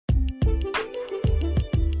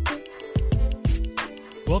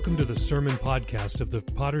Welcome to the Sermon Podcast of the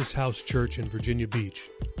Potter's House Church in Virginia Beach,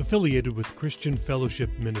 affiliated with Christian Fellowship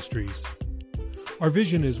Ministries. Our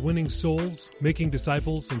vision is winning souls, making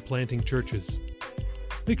disciples, and planting churches.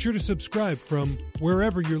 Make sure to subscribe from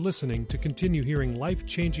wherever you're listening to continue hearing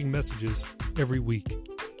life-changing messages every week.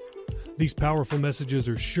 These powerful messages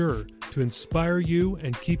are sure to inspire you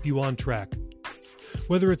and keep you on track.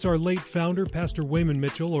 Whether it's our late founder, Pastor Wayman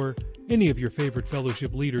Mitchell, or any of your favorite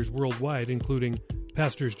fellowship leaders worldwide, including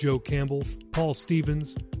Pastors Joe Campbell, Paul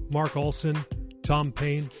Stevens, Mark Olson, Tom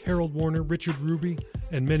Payne, Harold Warner, Richard Ruby,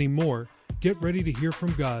 and many more, get ready to hear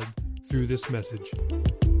from God through this message.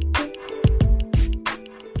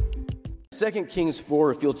 2 Kings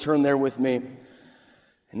 4, if you'll turn there with me.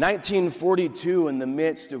 In 1942, in the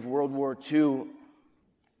midst of World War II,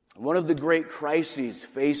 one of the great crises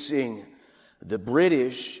facing the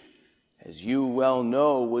British, as you well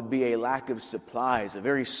know, would be a lack of supplies, a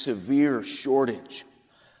very severe shortage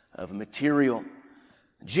of material.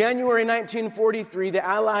 January 1943, the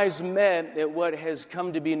Allies met at what has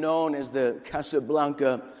come to be known as the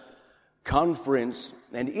Casablanca Conference,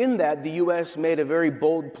 and in that, the U.S. made a very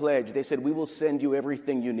bold pledge. They said, we will send you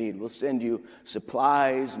everything you need. We'll send you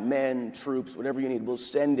supplies, men, troops, whatever you need, we'll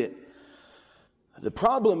send it. The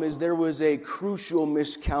problem is there was a crucial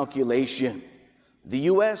miscalculation. The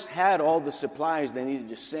U.S. had all the supplies they needed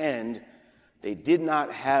to send. They did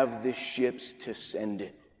not have the ships to send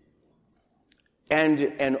it. And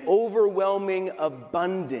an overwhelming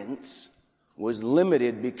abundance was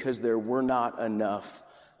limited because there were not enough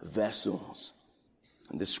vessels.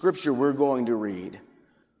 In the scripture we're going to read,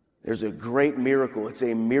 there's a great miracle. It's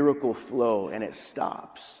a miracle flow, and it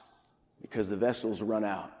stops because the vessels run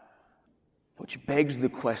out. Which begs the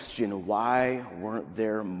question, why weren't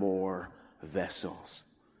there more vessels?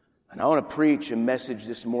 And I want to preach a message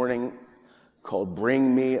this morning called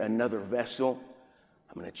Bring Me Another Vessel.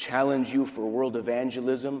 I'm going to challenge you for world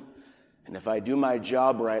evangelism, and if I do my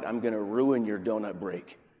job right, I'm going to ruin your donut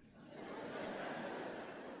break.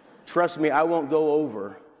 Trust me, I won't go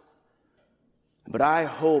over, but I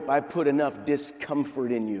hope I put enough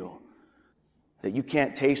discomfort in you that you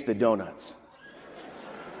can't taste the donuts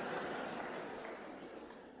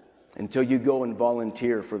until you go and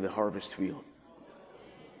volunteer for the harvest field.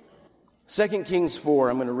 2 Kings 4,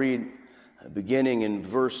 I'm going to read beginning in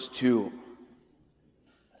verse 2.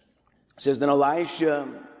 It says, Then Elisha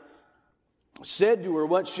said to her,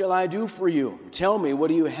 What shall I do for you? Tell me, what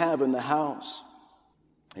do you have in the house?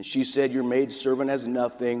 And she said, Your maidservant has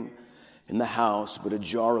nothing in the house but a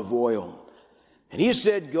jar of oil. And he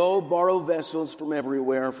said, Go borrow vessels from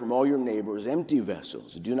everywhere, from all your neighbors, empty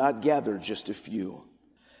vessels. Do not gather just a few.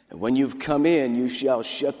 And when you've come in, you shall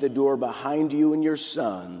shut the door behind you and your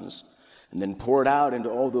sons, and then pour it out into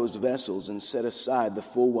all those vessels and set aside the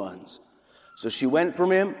full ones. So she went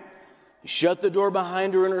from him, shut the door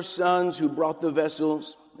behind her and her sons who brought the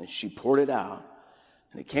vessels, and she poured it out.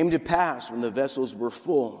 And it came to pass when the vessels were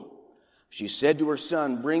full, she said to her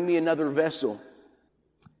son, Bring me another vessel.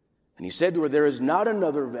 And he said to her, There is not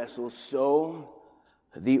another vessel. So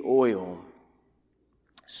the oil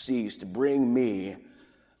ceased. Bring me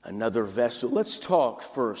another vessel. Let's talk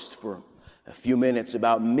first for a few minutes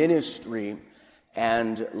about ministry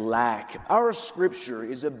and lack. Our scripture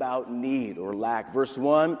is about need or lack. Verse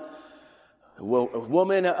 1, a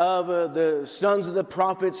woman of the sons of the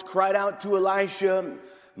prophets cried out to Elisha,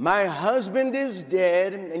 My husband is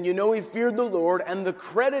dead, and you know he feared the Lord, and the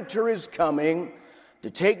creditor is coming to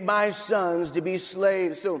take my sons to be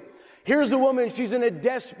slaves. So here's a woman, she's in a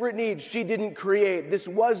desperate need. She didn't create. This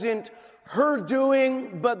wasn't her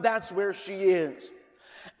doing, but that's where she is.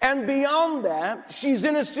 And beyond that, she's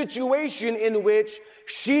in a situation in which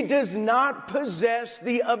she does not possess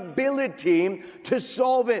the ability to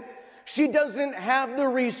solve it. She doesn't have the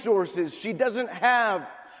resources. She doesn't have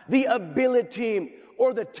the ability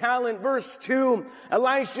or the talent. Verse 2,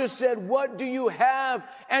 Elisha said, What do you have?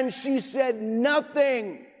 And she said,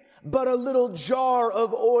 Nothing but a little jar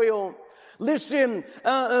of oil. Listen,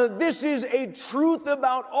 this is a truth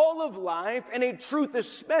about all of life, and a truth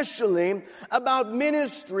especially about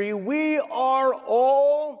ministry. We are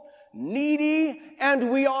all needy and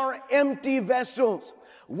we are empty vessels.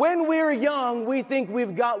 When we're young, we think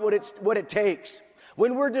we've got what it takes.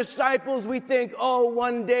 When we're disciples, we think, oh,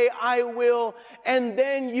 one day I will. And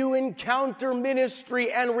then you encounter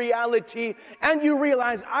ministry and reality, and you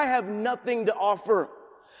realize I have nothing to offer.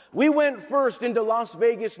 We went first into Las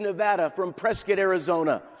Vegas, Nevada from Prescott,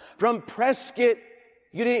 Arizona. From Prescott,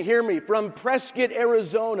 you didn't hear me, from Prescott,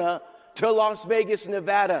 Arizona to Las Vegas,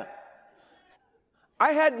 Nevada.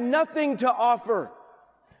 I had nothing to offer.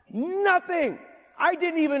 Nothing. I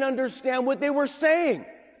didn't even understand what they were saying.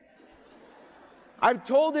 I've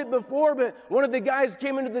told it before, but one of the guys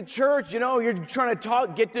came into the church, you're trying to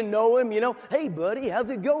talk, get to know him, hey buddy, how's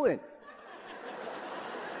it going?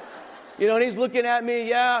 And he's looking at me,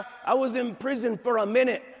 yeah, I was in prison for a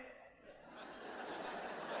minute.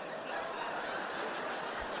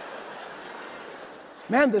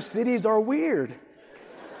 Man, the cities are weird.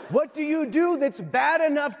 What do you do that's bad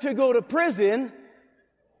enough to go to prison,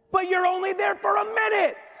 but you're only there for a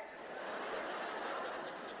minute?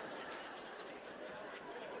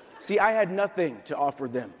 See, I had nothing to offer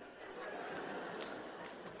them.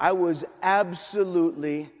 I was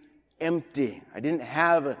absolutely empty. I didn't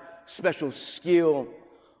have a special skill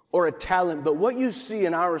or a talent. But what you see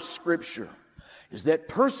in our scripture is that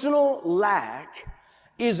personal lack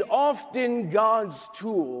is often God's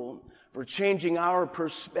tool for changing our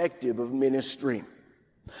perspective of ministry.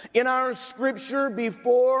 In our scripture,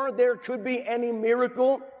 before there could be any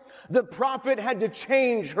miracle, the prophet had to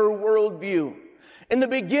change her worldview. In the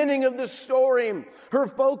beginning of the story, her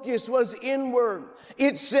focus was inward.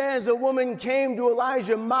 It says a woman came to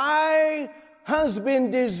Elijah, my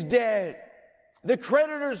husband is dead. The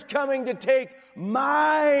creditor's coming to take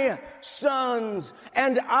my sons,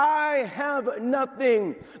 and I have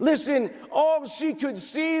nothing. Listen, all she could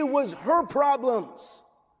see was her problems.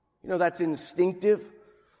 That's instinctive.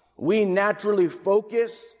 We naturally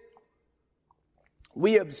focus.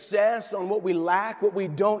 We obsess on what we lack, what we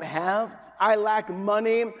don't have. I lack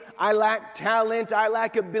money. I lack talent. I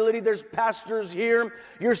lack ability. There's pastors here.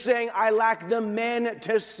 You're saying, I lack the men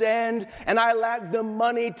to send, and I lack the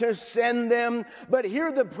money to send them. But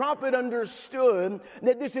here the prophet understood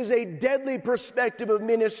that this is a deadly perspective of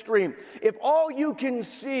ministry. If all you can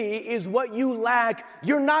see is what you lack,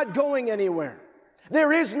 you're not going anywhere.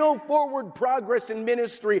 There is no forward progress in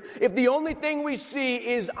ministry if the only thing we see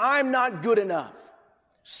is I'm not good enough.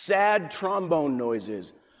 Sad trombone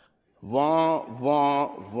noises. Wah, wah,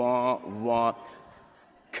 wah, wah.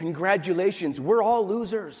 Congratulations, we're all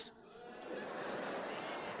losers.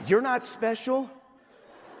 You're not special.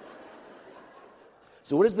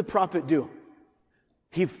 So what does the prophet do?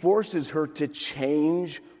 He forces her to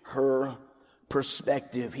change her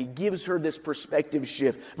perspective. He gives her this perspective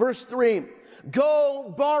shift. Verse 3,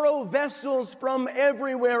 go borrow vessels from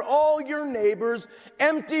everywhere, all your neighbors,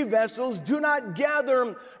 empty vessels. Do not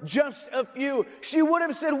gather just a few. She would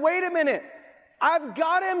have said, wait a minute, I've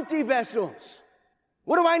got empty vessels.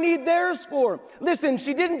 What do I need theirs for? Listen,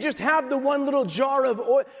 she didn't just have the one little jar of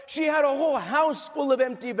oil. She had a whole house full of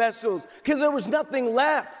empty vessels because there was nothing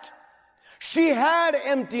left. She had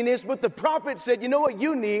emptiness, but the prophet said, you know what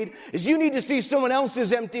you need is you need to see someone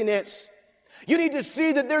else's emptiness. You need to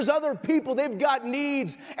see that there's other people, they've got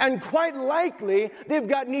needs, and quite likely they've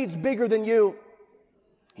got needs bigger than you.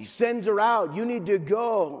 He sends her out. You need to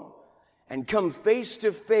go and come face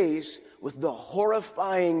to face with the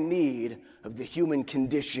horrifying need of the human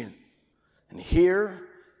condition. And here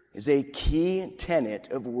is a key tenet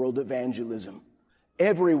of world evangelism.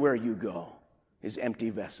 Everywhere you go is empty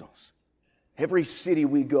vessels. Every city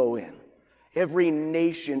we go in, every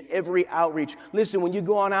nation, every outreach. Listen, when you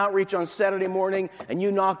go on outreach on Saturday morning and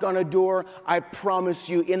you knock on a door, I promise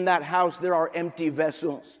you in that house there are empty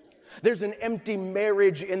vessels. There's an empty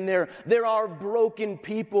marriage in there. There are broken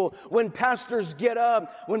people. When pastors get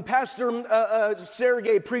up, when Pastor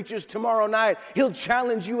Sergey preaches tomorrow night, he'll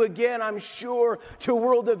challenge you again, I'm sure, to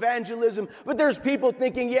world evangelism. But there's people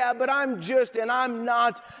thinking, yeah, but I'm just and I'm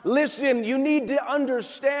not. Listen, you need to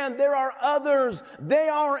understand there are others. They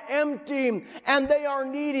are empty and they are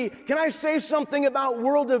needy. Can I say something about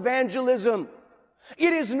world evangelism?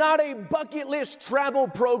 It is not a bucket list travel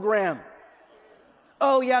program.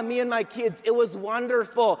 Oh yeah, me and my kids, it was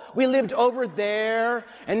wonderful. We lived over there,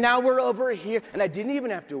 and now we're over here, and I didn't even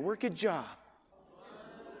have to work a job.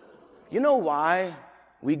 You know why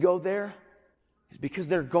we go there? It's because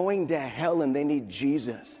they're going to hell and they need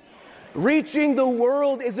Jesus. Reaching the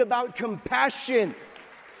world is about compassion.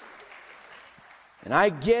 And I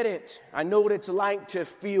get it. I know what it's like to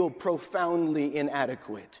feel profoundly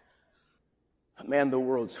inadequate. But man, the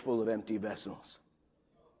world's full of empty vessels.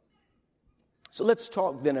 So let's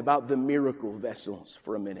talk then about the miracle vessels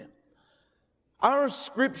for a minute. Our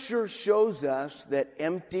scripture shows us that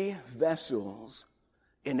empty vessels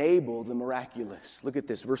enable the miraculous. Look at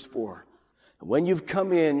this, verse 4. When you've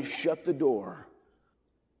come in, shut the door,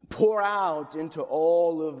 pour out into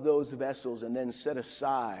all of those vessels, and then set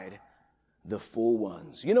aside the full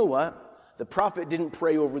ones. You know what? The prophet didn't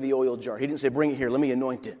pray over the oil jar. He didn't say, bring it here, let me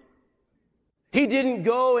anoint it. He didn't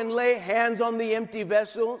go and lay hands on the empty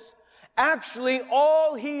vessels. Actually,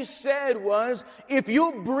 all he said was, if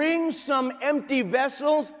you bring some empty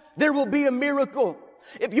vessels, there will be a miracle.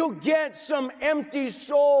 If you'll get some empty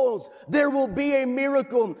souls, there will be a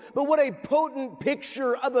miracle. But what a potent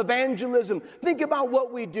picture of evangelism. Think about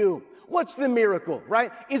what we do. What's the miracle,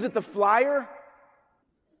 right? Is it the flyer?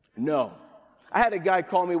 No. I had a guy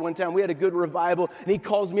call me one time. We had a good revival, and he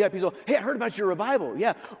calls me up. He's like, "Hey, I heard about your revival."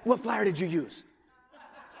 "Yeah. What flyer did you use?"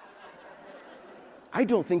 I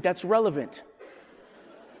don't think that's relevant.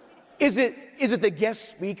 Is it the guest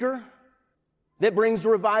speaker that brings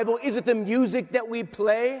revival? Is it the music that we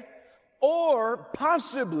play? Or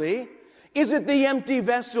possibly, is it the empty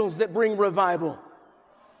vessels that bring revival?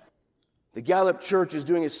 The Gallup Church is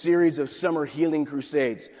doing a series of summer healing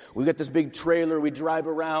crusades. We've got this big trailer. We drive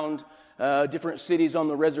around different cities on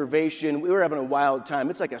the reservation. We were having a wild time.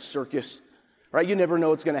 It's like a circus, right? You never know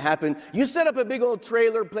what's going to happen. You set up a big old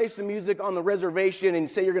trailer, play some music on the reservation, and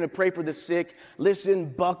say you're going to pray for the sick. Listen,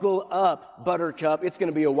 buckle up, Buttercup. It's going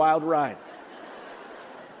to be a wild ride.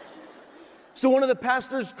 So one of the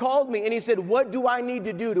pastors called me and he said, "What do I need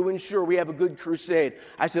to do to ensure we have a good crusade?"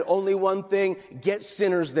 I said, "Only one thing, get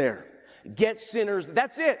sinners there. Get sinners.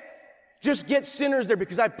 That's it. Just get sinners there,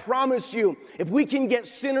 because I promise you, if we can get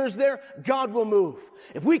sinners there, God will move.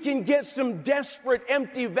 If we can get some desperate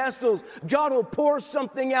empty vessels, God will pour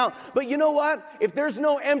something out. But you know what? If there's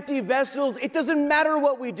no empty vessels, it doesn't matter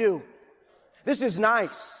what we do. This is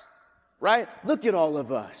nice, right? Look at all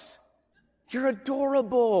of us. You're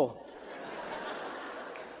adorable.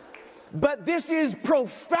 But this is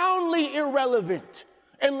profoundly irrelevant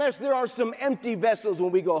unless there are some empty vessels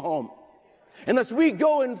when we go home. Unless we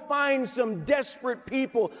go and find some desperate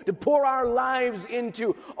people to pour our lives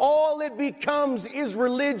into, all it becomes is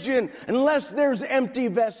religion unless there's empty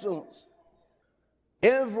vessels.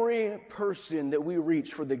 Every person that we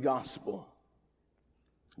reach for the gospel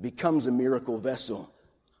becomes a miracle vessel.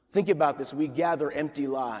 Think about this. We gather empty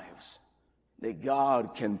lives that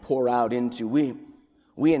God can pour out into.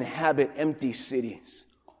 We inhabit empty cities.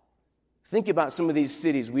 Think about some of these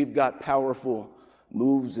cities. We've got powerful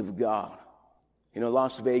moves of God.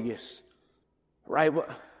 Las Vegas, right?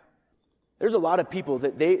 There's a lot of people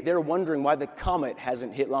that they're wondering why the comet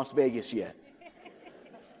hasn't hit Las Vegas yet.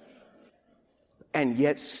 And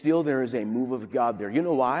yet still there is a move of God there. You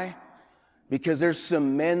know why? Because there's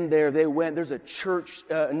some men there. There's a church,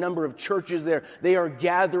 a number of churches there. They are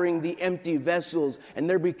gathering the empty vessels and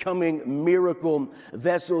they're becoming miracle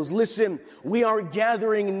vessels. Listen, we are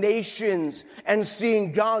gathering nations and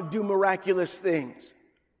seeing God do miraculous things.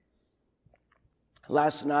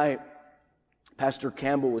 Last night, Pastor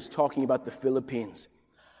Campbell was talking about the Philippines.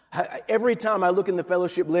 Every time I look in the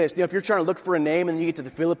fellowship list, if you're trying to look for a name and you get to the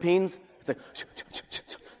Philippines, it's like...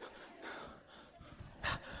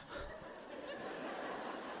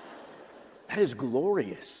 That is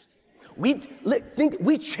glorious.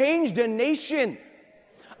 We changed a nation.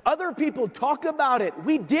 Other people talk about it.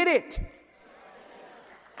 We did it.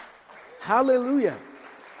 Hallelujah.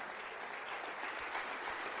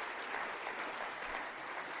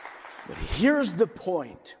 But here's the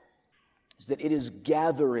point, is that it is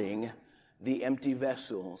gathering the empty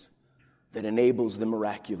vessels that enables the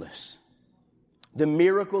miraculous. The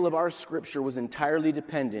miracle of our scripture was entirely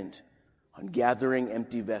dependent on gathering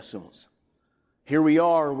empty vessels. Here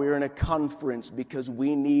we're in a conference because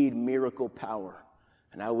we need miracle power.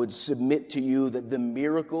 And I would submit to you that the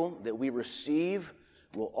miracle that we receive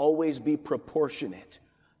will always be proportionate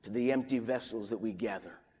to the empty vessels that we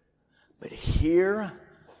gather. But here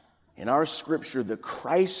in our scripture, the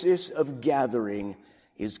crisis of gathering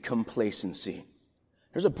is complacency.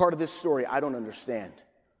 There's a part of this story I don't understand.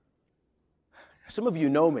 Some of you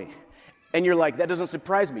know me, and you're like, that doesn't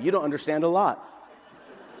surprise me. You don't understand a lot.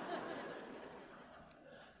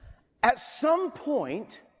 At some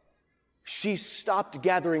point, she stopped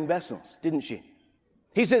gathering vessels, didn't she?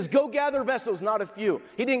 He says, go gather vessels, not a few.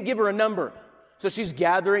 He didn't give her a number. So she's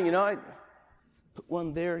gathering, I put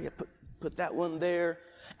one there, put that one there.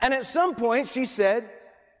 And at some point, she said,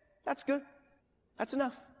 that's good. That's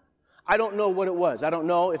enough. I don't know what it was. I don't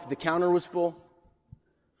know if the counter was full.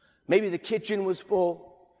 Maybe the kitchen was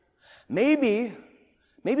full. Maybe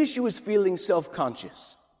she was feeling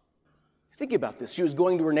self-conscious. Think about this. She was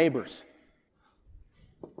going to her neighbors.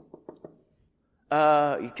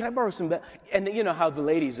 Can I borrow some? And you know how the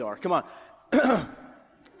ladies are. Come on. There's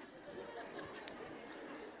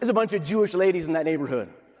a bunch of Jewish ladies in that neighborhood.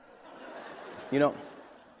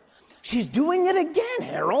 She's doing it again,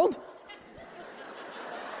 Harold.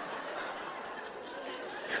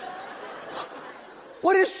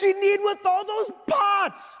 What does she need with all those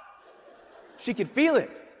pots? She could feel it.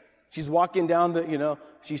 She's walking down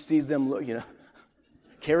she sees them,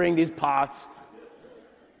 carrying these pots.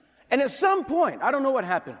 And at some point, I don't know what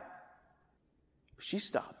happened, She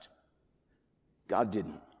stopped. God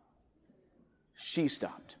didn't. She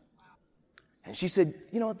stopped. And she said,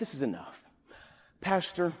 you know what, this is enough.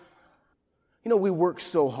 Pastor, we work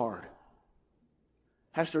so hard.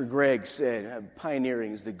 Pastor Greg said,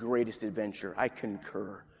 pioneering is the greatest adventure. I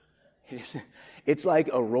concur. It's like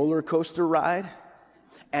a roller coaster ride,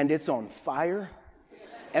 and it's on fire,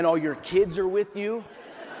 and all your kids are with you.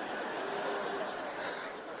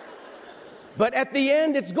 But at the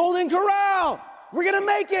end, it's Golden Corral. We're going to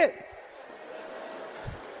make it.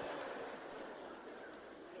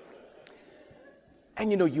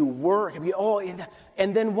 And you work,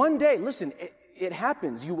 and then one day, listen, it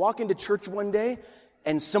happens. You walk into church one day,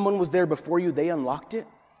 and someone was there before you, they unlocked it.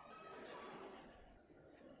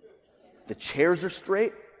 The chairs are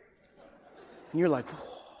straight, and you're like,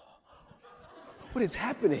 what is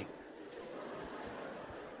happening?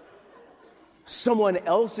 Someone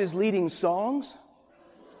else is leading songs,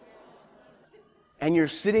 and you're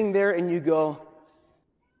sitting there and you go,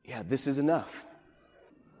 yeah, this is enough.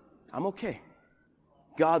 I'm okay.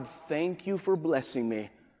 God, thank you for blessing me.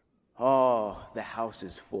 Oh, the house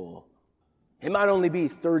is full. It might only be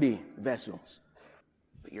 30 vessels,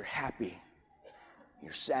 but you're happy,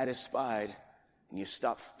 you're satisfied, and you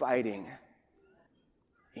stop fighting,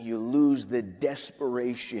 and you lose the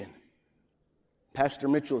desperation. Pastor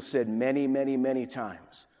Mitchell said many, many, many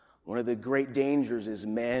times, one of the great dangers is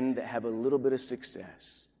men that have a little bit of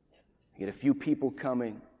success. You get a few people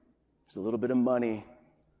coming, there's a little bit of money,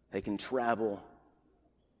 they can travel,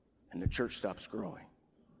 and the church stops growing.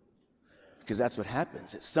 Because that's what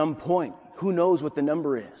happens. At some point, who knows what the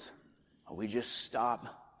number is? We just stop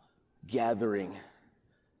gathering.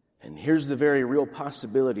 And here's the very real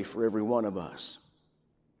possibility for every one of us.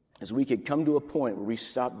 As we could come to a point where we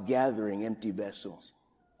stop gathering empty vessels.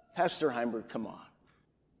 Pastor Heimberg, come on.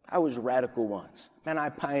 I was radical once. Man, I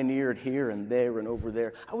pioneered here and there and over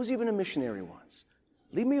there. I was even a missionary once.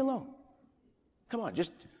 Leave me alone. Come on,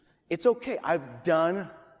 it's okay. I've done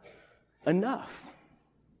enough.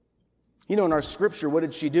 In our scripture, what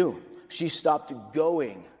did she do? She stopped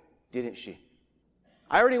going, didn't she?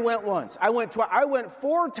 I already went once. I went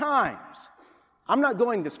 4 times. I'm not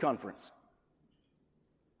going to this conference.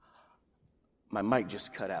 My mic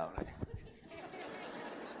just cut out.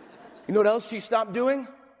 You know what else she stopped doing?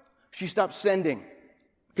 She stopped sending.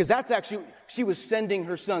 Because that's actually, she was sending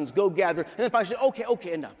her sons, go gather. And then finally she said,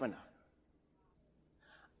 okay, enough.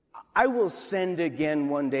 I will send again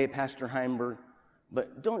one day, Pastor Heimberg,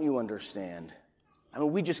 but don't you understand?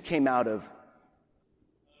 We just came out of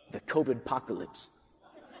the COVID apocalypse.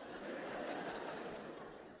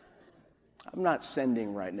 I'm not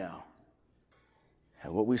sending right now.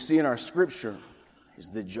 And what we see in our scripture is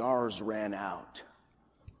the jars ran out.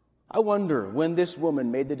 I wonder, when this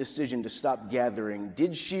woman made the decision to stop gathering,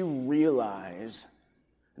 did she realize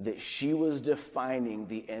that she was defining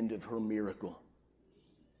the end of her miracle?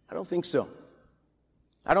 I don't think so.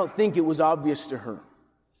 I don't think it was obvious to her.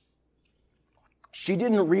 She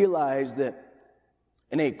didn't realize that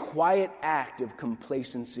in a quiet act of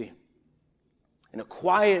complacency, in a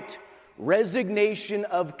quiet resignation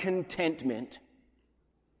of contentment,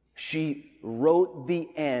 she wrote the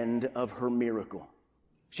end of her miracle.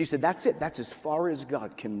 She said, that's it. That's as far as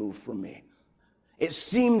God can move from me. It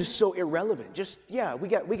seemed so irrelevant.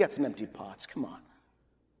 We got some empty pots. Come on.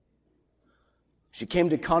 She came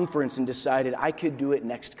to conference and decided I could do it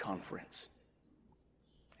next conference.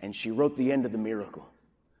 And she wrote the end of the miracle.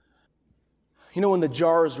 When the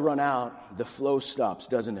jars run out, the flow stops,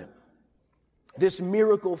 doesn't it? This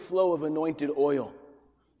miracle flow of anointed oil,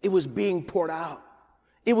 it was being poured out.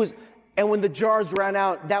 And when the jars ran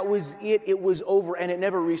out, that was it. It was over, and it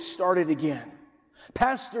never restarted again.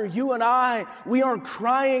 Pastor, you and we are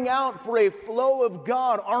crying out for a flow of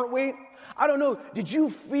God, aren't we? I don't know, did you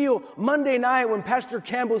feel Monday night when Pastor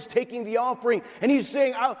Campbell's taking the offering and he's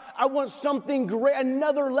saying, I want something great,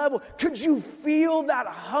 another level. Could you feel that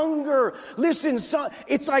hunger? Listen,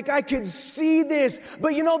 it's like I could see this,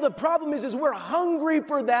 but the problem is we're hungry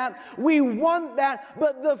for that. We want that,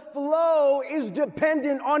 but the flow is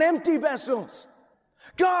dependent on empty vessels.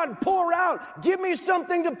 God, pour out. Give me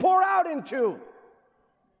something to pour out into.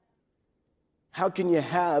 How can you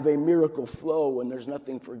have a miracle flow when there's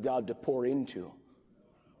nothing for God to pour into?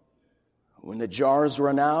 When the jars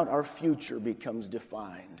run out, our future becomes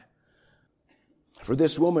defined. For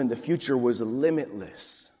this woman, the future was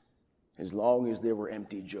limitless as long as there were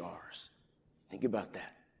empty jars. Think about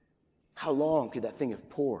that. How long could that thing have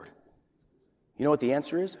poured? You know what the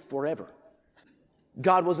answer is? Forever.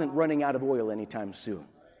 God wasn't running out of oil anytime soon.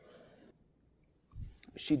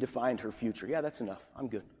 She defined her future. Yeah, that's enough. I'm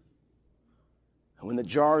good. And when the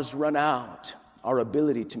jars run out, our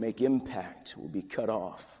ability to make impact will be cut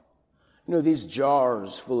off. You know, these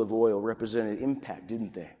jars full of oil represented impact,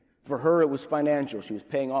 didn't they? For her, it was financial. She was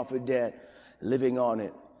paying off a debt, living on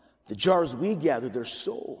it. The jars we gather, they're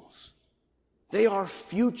souls. They are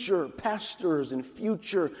future pastors and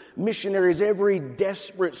future missionaries. Every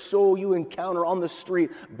desperate soul you encounter on the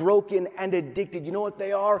street, broken and addicted, you know what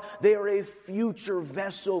they are? They are a future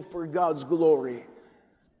vessel for God's glory.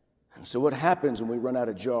 And so what happens when we run out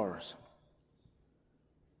of jars?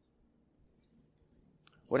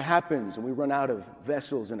 What happens when we run out of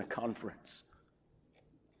vessels in a conference?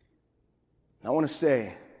 I want to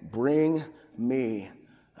say, bring me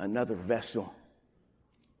another vessel.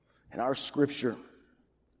 In our scripture,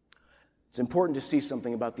 it's important to see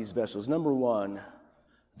something about these vessels. Number one,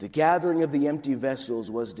 the gathering of the empty vessels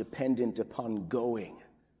was dependent upon going.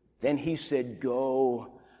 Then he said,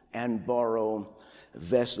 go and borrow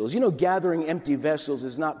vessels. You know, gathering empty vessels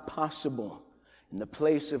is not possible in the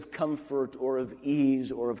place of comfort or of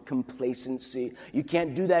ease or of complacency. You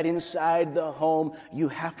can't do that inside the home. You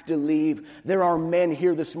have to leave. There are men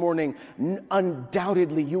here this morning.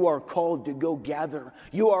 Undoubtedly, you are called to go gather.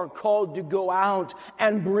 You are called to go out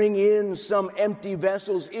and bring in some empty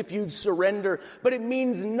vessels if you'd surrender. But it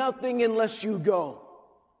means nothing unless you go.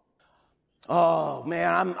 Oh,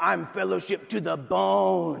 man, I'm fellowship to the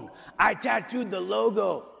bone. I tattooed the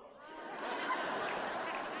logo.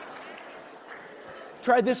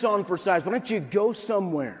 Try this on for size. Why don't you go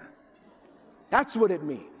somewhere? That's what it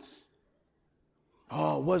means.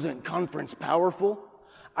 Oh, wasn't conference powerful?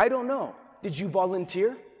 I don't know. Did you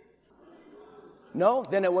volunteer? No?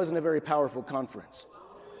 Then it wasn't a very powerful conference.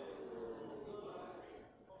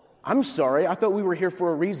 I'm sorry. I thought we were here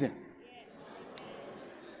for a reason.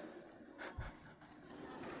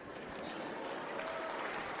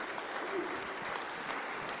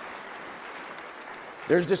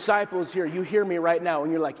 There's disciples here. You hear me right now,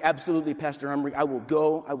 and you're like, absolutely, Pastor Humphrey, I will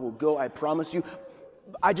go, I promise you.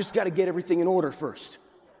 I just got to get everything in order first.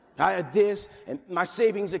 I had this, and my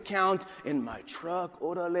savings account, and my truck,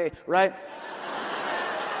 orale, right?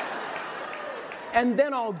 And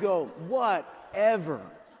then I'll go, whatever.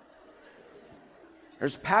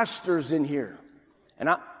 There's pastors in here, and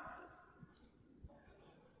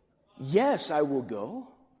yes, I will go.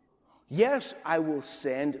 Yes, I will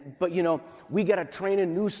send, but you know, we got to train a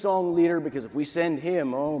new song leader because if we send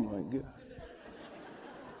him, oh my God.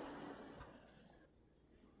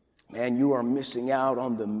 Man, you are missing out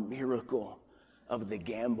on the miracle of the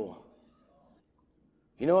gamble.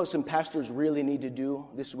 You know what some pastors really need to do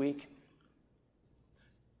this week?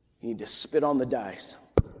 You need to spit on the dice.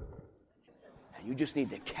 And you just need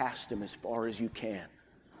to cast them as far as you can.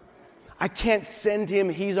 I can't send him.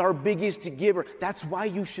 He's our biggest giver. That's why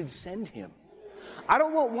you should send him. I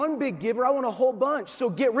don't want one big giver. I want a whole bunch. So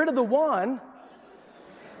get rid of the one.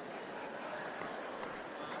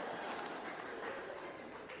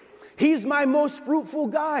 He's my most fruitful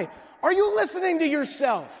guy. Are you listening to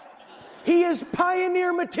yourself? He is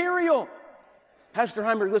pioneer material. Pastor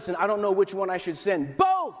Heimberg, listen, I don't know which one I should send.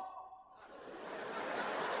 Both.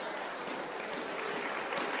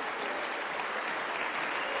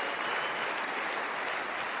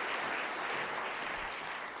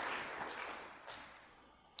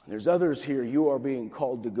 There's others here, you are being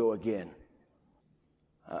called to go again.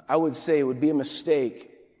 I would say it would be a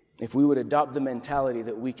mistake if we would adopt the mentality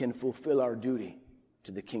that we can fulfill our duty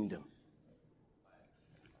to the kingdom.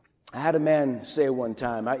 I had a man say one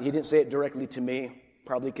time, he didn't say it directly to me,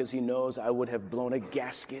 probably because he knows I would have blown a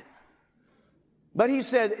gasket. But he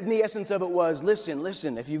said, in the essence of it was,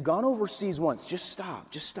 listen, if you've gone overseas once, just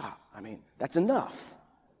stop. I mean, that's enough.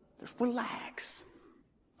 Just relax.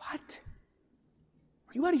 What?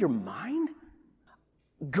 Are you out of your mind?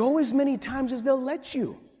 Go as many times as they'll let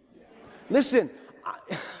you. Listen,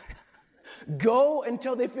 go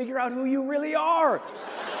until they figure out who you really are.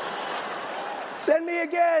 Send me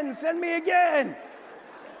again.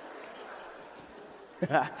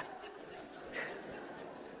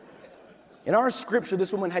 In our scripture,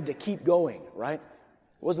 this woman had to keep going, right? It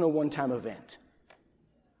wasn't a one-time event.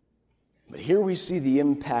 But here we see the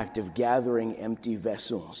impact of gathering empty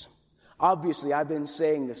vessels. Obviously, I've been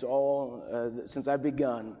saying this all since I've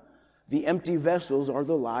begun. The empty vessels are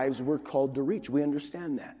the lives we're called to reach. We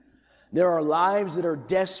understand that. There are lives that are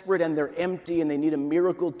desperate and they're empty and they need a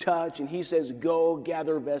miracle touch. And he says, go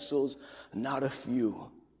gather vessels, not a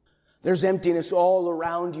few. There's emptiness all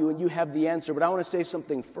around you and you have the answer. But I want to say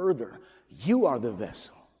something further. You are the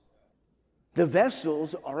vessel. The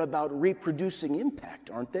vessels are about reproducing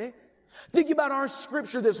impact, aren't they? Think about our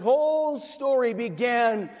scripture. This whole story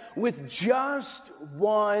began with just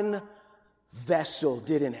one vessel,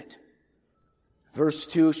 didn't it? Verse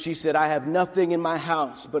 2, she said, I have nothing in my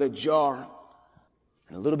house but a jar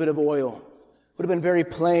and a little bit of oil. Would have been very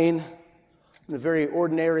plain, very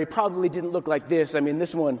ordinary. Probably didn't look like this. I mean,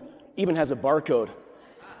 this one even has a barcode.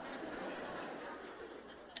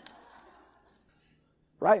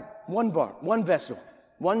 Right? One vessel,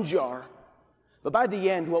 one jar. But by the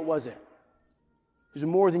end, what was it? It was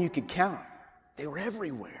more than you could count. They were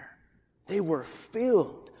everywhere. They were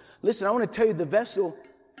filled. Listen, I want to tell you, the vessel,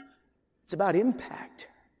 it's about impact.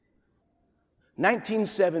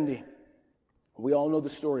 1970, we all know the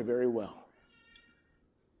story very well.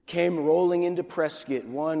 Came rolling into Prescott,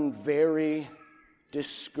 one very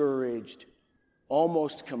discouraged,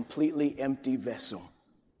 almost completely empty vessel.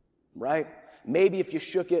 Right? Maybe if you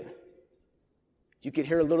shook it, you could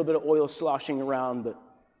hear a little bit of oil sloshing around, but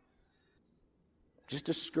just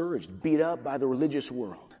discouraged, beat up by the religious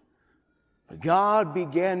world. But God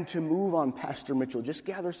began to move on Pastor Mitchell. Just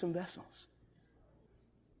gather some vessels.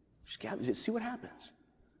 Just gather, see what happens.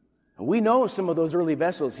 And we know some of those early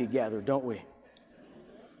vessels he gathered, don't we?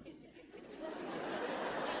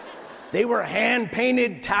 They were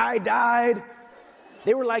hand-painted, tie-dyed.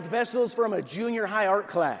 They were like vessels from a junior high art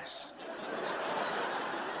class.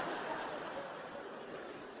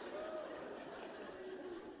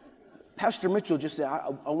 Pastor Mitchell just said,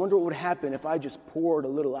 I wonder what would happen if I just poured a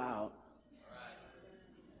little out.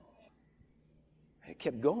 And it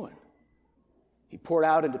kept going. He poured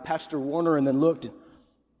out into Pastor Warner and then looked, and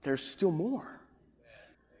there's still more.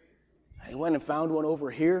 He went and found one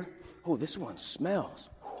over here. Oh, this one smells.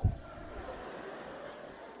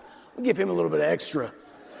 We'll give him a little bit of extra.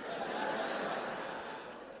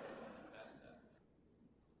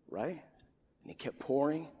 Right? And he kept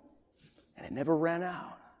pouring, and it never ran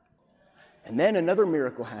out. And then another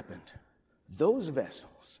miracle happened. Those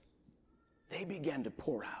vessels, they began to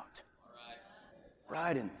pour out.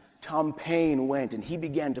 Right? And Tom Payne went and he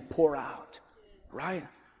began to pour out. Right?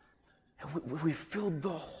 And we filled the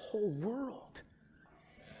whole world.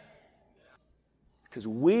 Because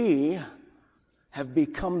we have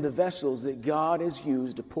become the vessels that God has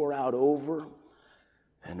used to pour out over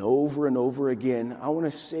and over and over again. I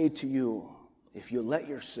want to say to you, if you let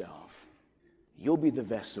yourself, you'll be the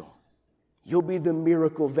vessel. You'll be the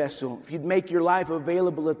miracle vessel. If you'd make your life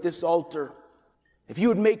available at this altar, if you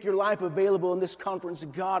would make your life available in this conference,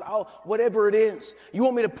 God, whatever it is, you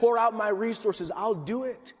want me to pour out my resources, I'll do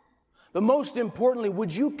it. But most importantly,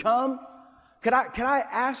 would you come? Could I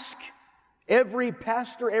ask every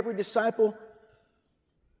pastor, every disciple,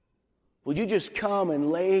 would you just come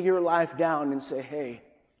and lay your life down and say, hey,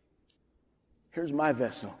 here's my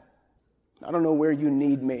vessel. I don't know where you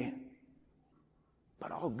need me,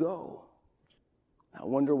 but I'll go. I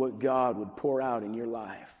wonder what God would pour out in your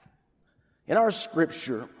life. In our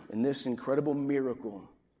scripture, in this incredible miracle,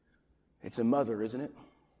 it's a mother, isn't it?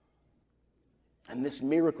 And this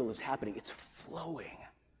miracle is happening. It's flowing.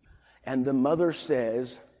 And the mother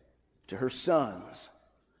says to her sons,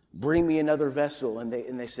 bring me another vessel. And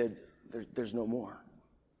they said, there's no more.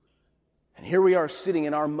 And here we are sitting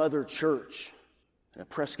in our mother church in a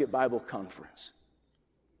Prescott Bible conference.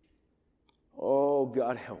 Oh,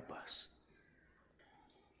 God help us.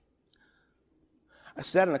 I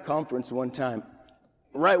sat in a conference one time,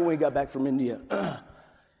 right when we got back from India.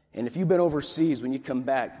 And if you've been overseas, when you come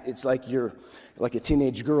back, it's like you're like a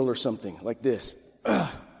teenage girl or something, like this.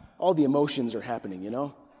 All the emotions are happening, you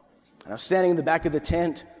know? And I was standing in the back of the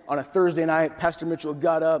tent on a Thursday night. Pastor Mitchell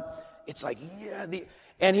got up. It's like,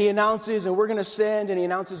 and he announces, and we're going to send, and he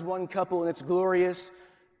announces one couple, and it's glorious.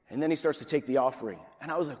 And then he starts to take the offering. And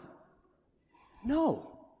I was like,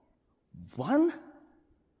 no. One?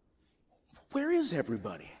 Where is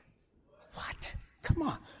everybody? What? Come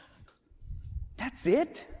on. That's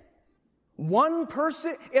it? One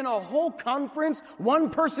person in a whole conference, one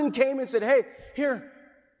person came and said, hey, here,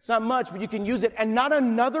 it's not much, but you can use it. And not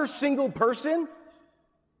another single person?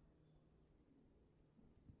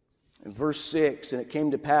 In verse 6, and it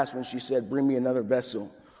came to pass when she said, bring me another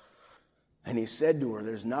vessel. And he said to her,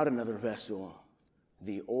 there's not another vessel.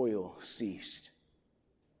 The oil ceased.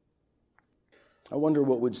 I wonder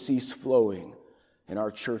what would cease flowing in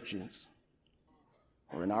our churches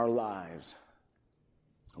or in our lives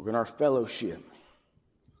or in our fellowship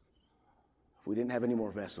if we didn't have any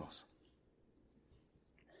more vessels.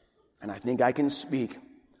 And I think I can speak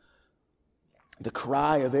the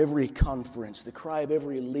cry of every conference, the cry of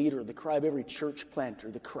every leader, the cry of every church planter,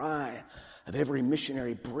 the cry of every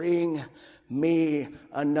missionary, bring me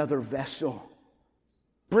another vessel.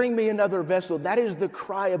 Bring me another vessel. That is the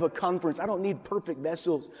cry of a conference. I don't need perfect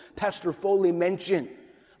vessels. Pastor Foley mentioned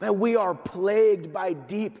that we are plagued by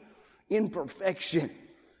deep imperfection.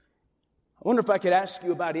 I wonder if I could ask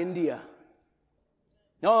you about India.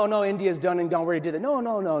 No, India's done and gone. We already did it.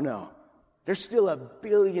 No. There's still 1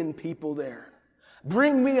 billion people there.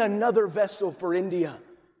 Bring me another vessel for India.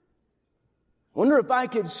 I wonder if I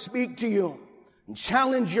could speak to you and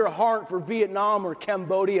challenge your heart for Vietnam or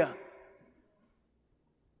Cambodia.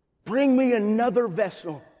 Bring me another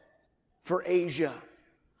vessel for Asia.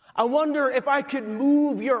 I wonder if I could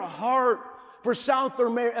move your heart for South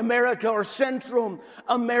America or Central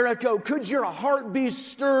America. Could your heart be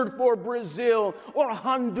stirred for Brazil or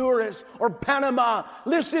Honduras or Panama?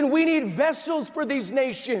 Listen, we need vessels for these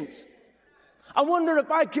nations. I wonder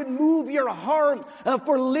if I could move your heart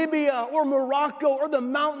for Libya or Morocco or the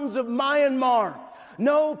mountains of Myanmar.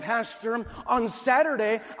 No, Pastor, on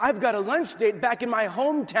Saturday, I've got a lunch date back in my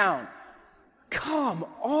hometown. Come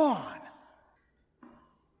on.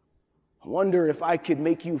 I wonder if I could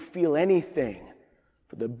make you feel anything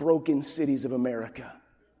for the broken cities of America.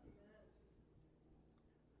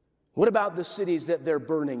 What about the cities that they're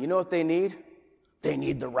burning? You know what they need? They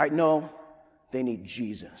need they need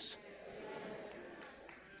Jesus.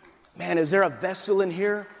 Man, is there a vessel in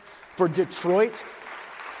here for Detroit?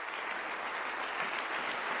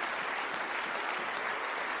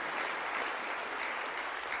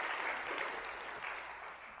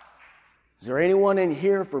 Is there anyone in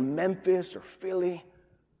here for Memphis or Philly?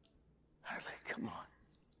 Come on.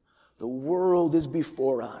 The world is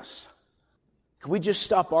before us. Can we just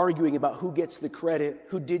stop arguing about who gets the credit,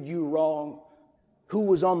 who did you wrong, who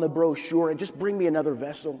was on the brochure, and just bring me another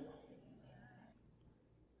vessel?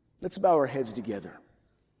 Let's bow our heads together.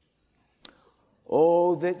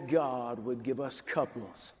 Oh, that God would give us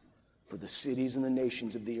couples for the cities and the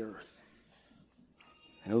nations of the earth.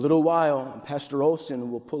 In a little while, Pastor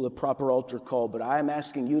Olson will pull a proper altar call, but I am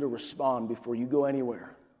asking you to respond before you go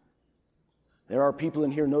anywhere. There are people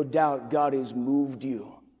in here, no doubt God has moved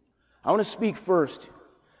you. I want to speak first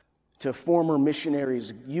to former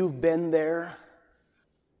missionaries. You've been there,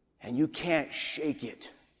 and you can't shake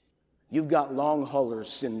it. You've got long hauler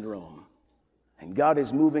syndrome, and God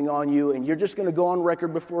is moving on you, and you're just going to go on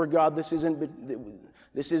record before God. This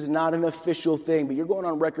is not an official thing, but you're going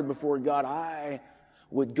on record before God. I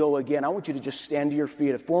would go again. I want you to just stand to your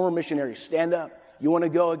feet. A former missionary, stand up. You want to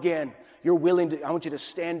go again. You're willing to, I want you to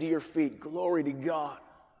stand to your feet. Glory to God.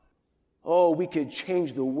 Oh, we could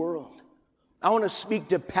change the world. I want to speak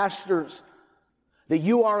to pastors that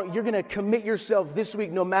you're going to commit yourself this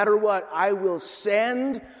week, no matter what. I will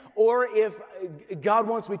send, or if God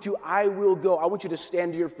wants me to, I will go. I want you to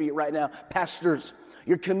stand to your feet right now. Pastors,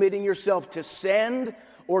 you're committing yourself to send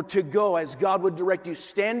or to go as God would direct you.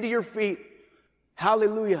 Stand to your feet.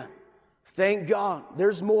 Hallelujah. Thank God.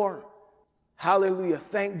 There's more. Hallelujah.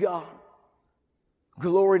 Thank God.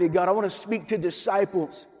 Glory to God. I want to speak to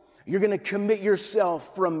disciples. You're going to commit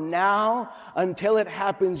yourself from now until it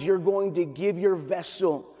happens. You're going to give your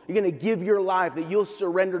vessel. You're going to give your life, that you'll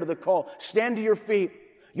surrender to the call. Stand to your feet.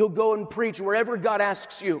 You'll go and preach wherever God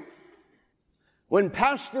asks you. When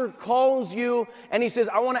pastor calls you and he says,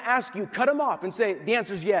 I want to ask you, cut him off and say, the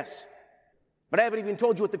answer is yes. But I haven't even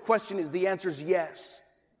told you what the question is. The answer is yes.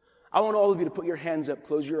 I want all of you to put your hands up,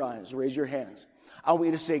 close your eyes, raise your hands. I want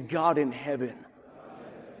you to say, God in heaven,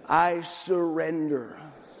 I surrender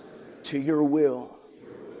to your will.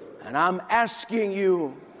 And I'm asking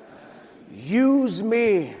you, use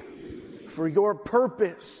me for your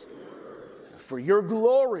purpose, for your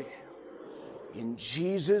glory. In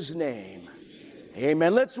Jesus' name,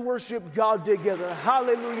 amen. Let's worship God together.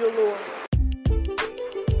 Hallelujah, Lord.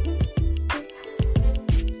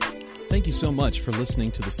 Thank you so much for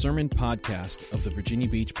listening to the sermon podcast of the Virginia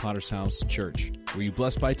Beach Potter's House Church. Were you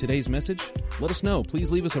blessed by today's message? Let us know.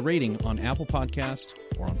 Please leave us a rating on Apple Podcast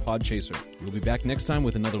or on Podchaser. We'll be back next time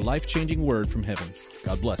with another life-changing word from heaven.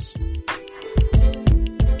 God bless.